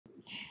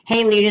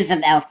Hey leaders of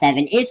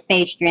L7, it's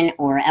Bastrin,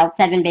 or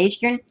L7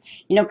 Bastrin.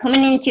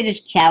 Coming into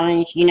this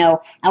challenge,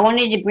 I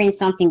wanted to bring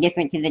something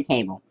different to the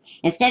table.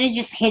 Instead of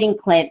just hitting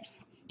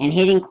clips and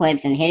hitting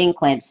clips and hitting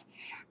clips,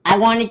 I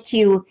wanted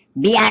to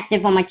be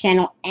active on my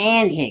channel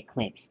and hit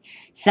clips.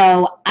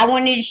 So I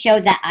wanted to show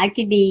that I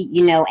could be,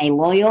 a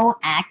loyal,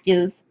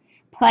 active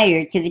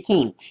player to the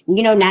team.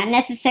 Not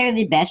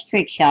necessarily the best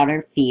trick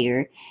shotter,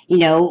 feeder,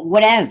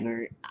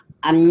 whatever.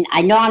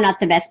 I know I'm not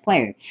the best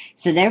player.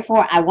 So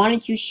therefore, I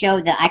wanted to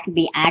show that I could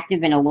be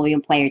active and a loyal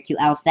player to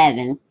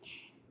L7,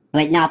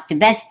 but not the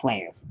best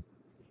player.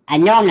 I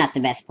know I'm not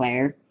the best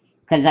player,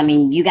 because,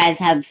 you guys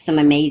have some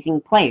amazing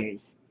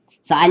players.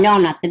 So I know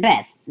I'm not the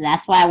best. So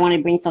that's why I want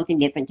to bring something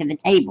different to the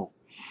table.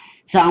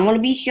 So I'm going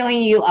to be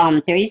showing you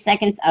 30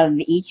 seconds of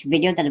each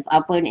video that I've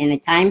uploaded in the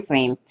time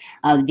frame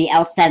of the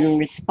L7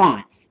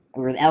 response,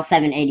 or the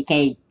L7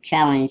 80K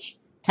challenge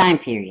time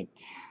period.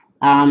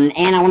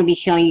 And I want to be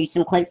showing you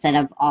some clips that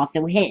I've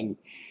also hidden.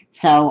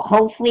 So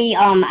hopefully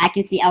I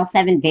can see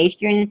L7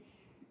 Bastrin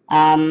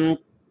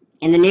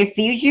in the near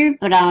future.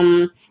 But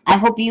I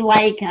hope you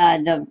like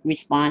the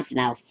response, and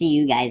I'll see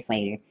you guys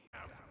later.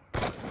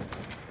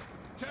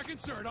 Tech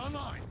insert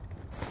online.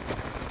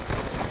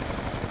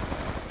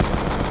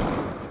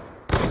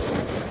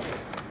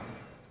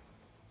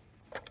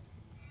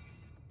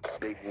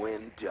 Big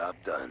win, job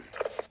done.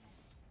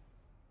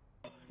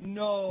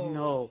 No.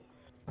 No.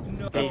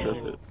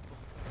 No.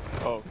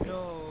 Oh.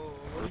 No.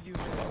 What did you do?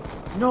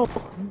 No.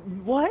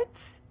 What?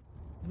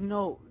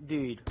 No,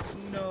 dude.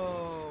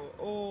 No.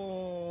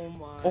 Oh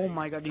my. Oh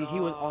my god, dude. He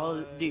was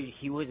all. Dude,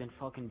 he was in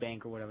fucking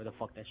bank or whatever the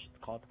fuck that shit's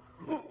called.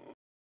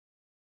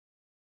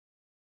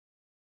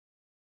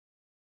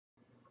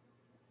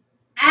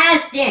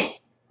 Ashton!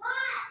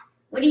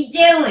 What are you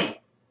doing?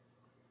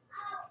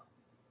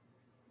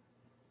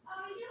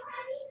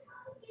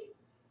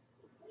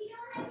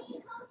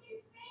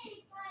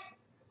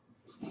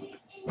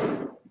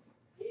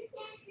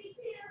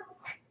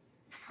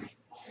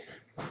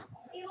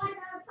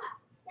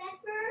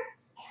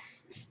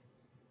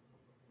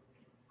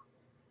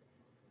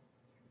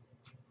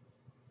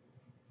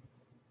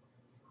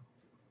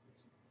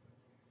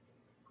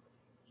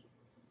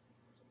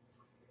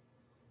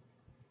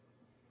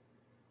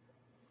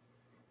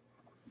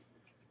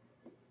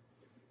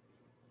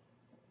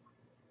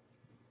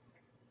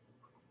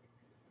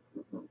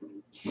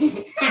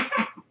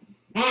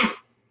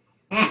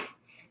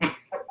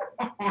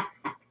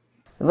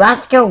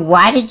 Roscoe,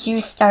 why did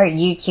you start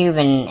YouTube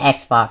and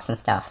Xbox and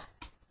stuff?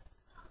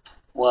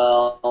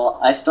 Well,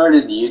 I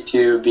started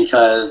YouTube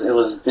because it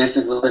was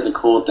basically the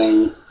cool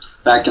thing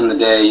back in the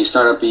day. You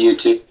start up a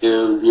YouTube,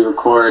 you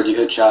record, you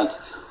hit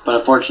shots, but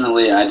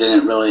unfortunately I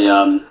didn't really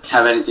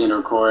have anything to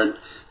record.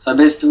 So I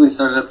basically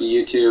started up a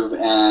YouTube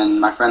and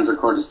my friends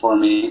recorded for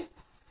me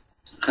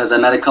because I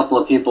met a couple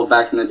of people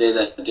back in the day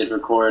that did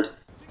record.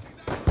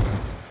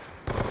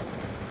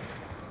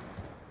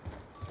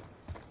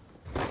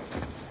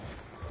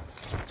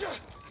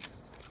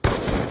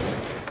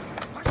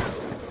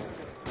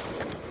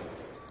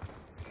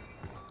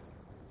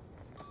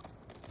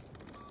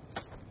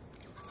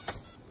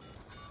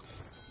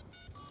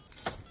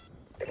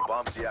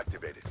 Bomb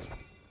deactivated.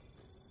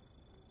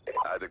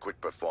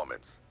 Adequate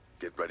performance.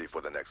 Get ready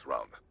for the next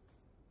round.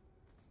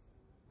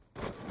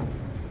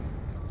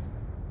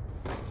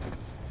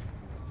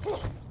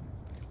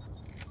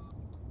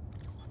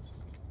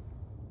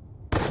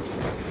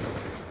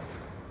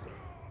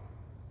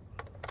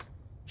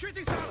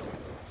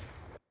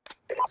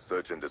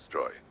 Search and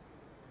destroy.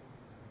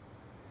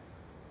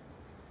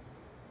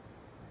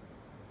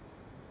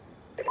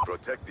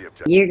 Protect the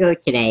objective. A year ago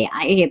today,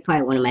 I hit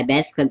probably one of my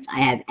best clips I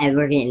have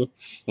ever hit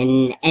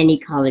in any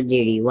Call of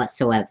Duty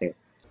whatsoever.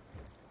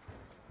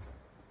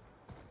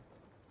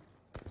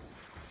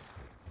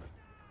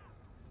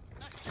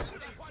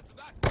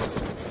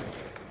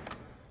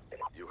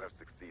 You have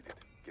succeeded.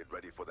 Get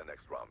ready for the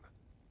next round.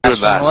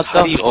 What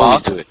How do you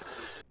always fuck? do it?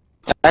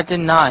 That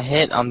did not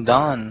hit, I'm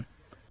done.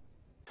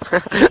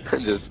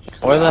 Just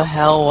Where the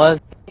hell was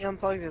He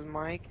unplugged his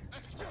mic.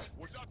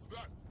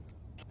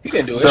 you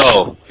can do it.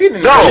 No!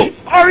 No!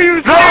 Are you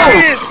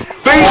No!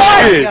 Face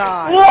shit!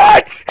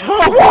 What?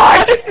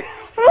 What?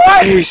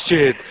 What? Face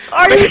shit!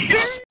 Are you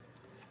serious?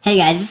 Hey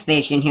guys, it's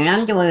Bastrin here, and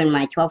I'm doing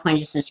my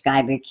 1200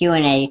 subscriber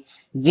Q&A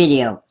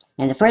video.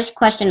 And the first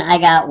question I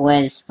got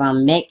was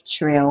from Mick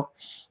Trill,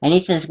 and he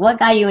says, what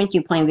got you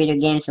into playing video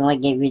games and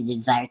what gave you the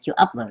desire to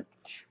upload?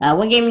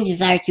 What gave me the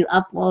desire to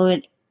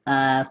upload?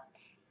 I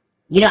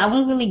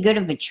wasn't really good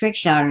of a trick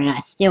shot, and I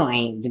still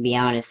ain't, to be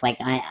honest.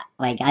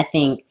 I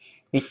think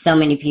there's so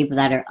many people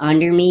that are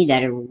under me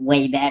that are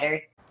way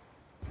better.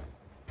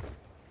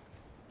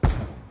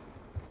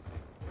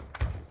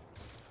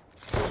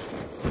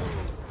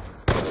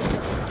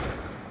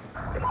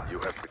 You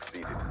have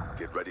succeeded.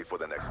 Get ready for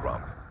the next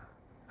round.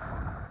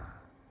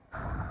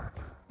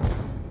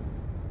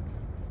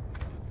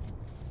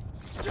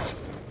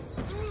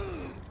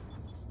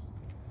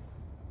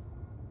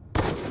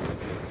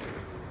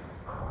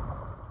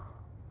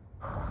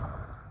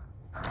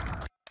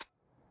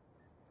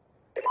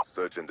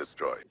 Search and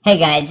destroy. Hey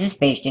guys, this is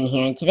Bastrin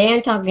here, and today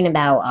I'm talking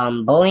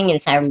about bullying and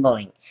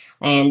cyberbullying.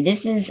 And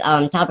this is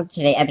topic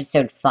today,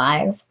 episode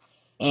 5,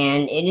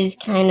 and it is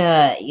kind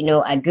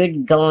of, a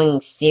good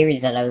going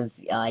series that I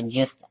was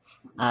just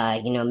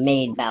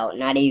made about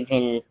not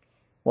even,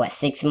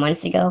 6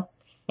 months ago.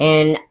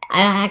 And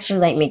I actually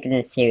like making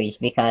this series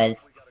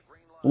because,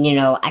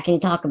 I can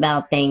talk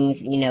about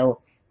things,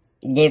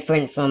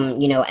 different from,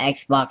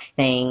 Xbox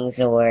things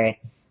or,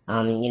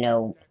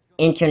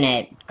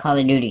 internet Call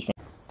of Duty things.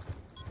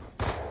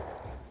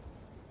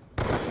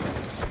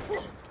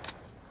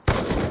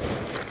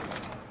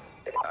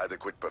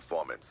 Adequate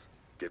performance.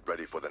 Get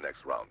ready for the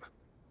next round.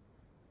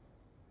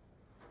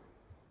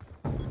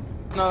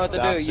 You know what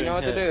to do, you know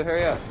what to do,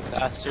 hurry up.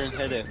 Bastrin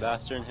hit it,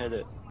 Bastrin hit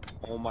it.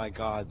 Oh my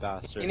god,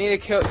 Bastrin. You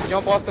need to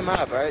jump off the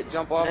map, right?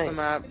 Jump off the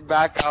map,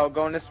 back out,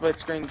 go into split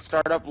screen,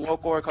 start up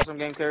local or custom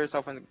game, clear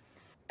yourself in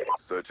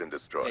Search and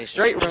destroy. the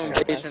straight room,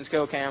 basement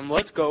skill cam,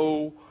 let's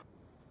go.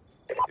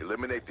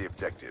 Eliminate the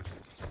objectives.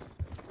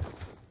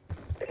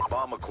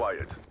 Bomb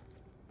acquired.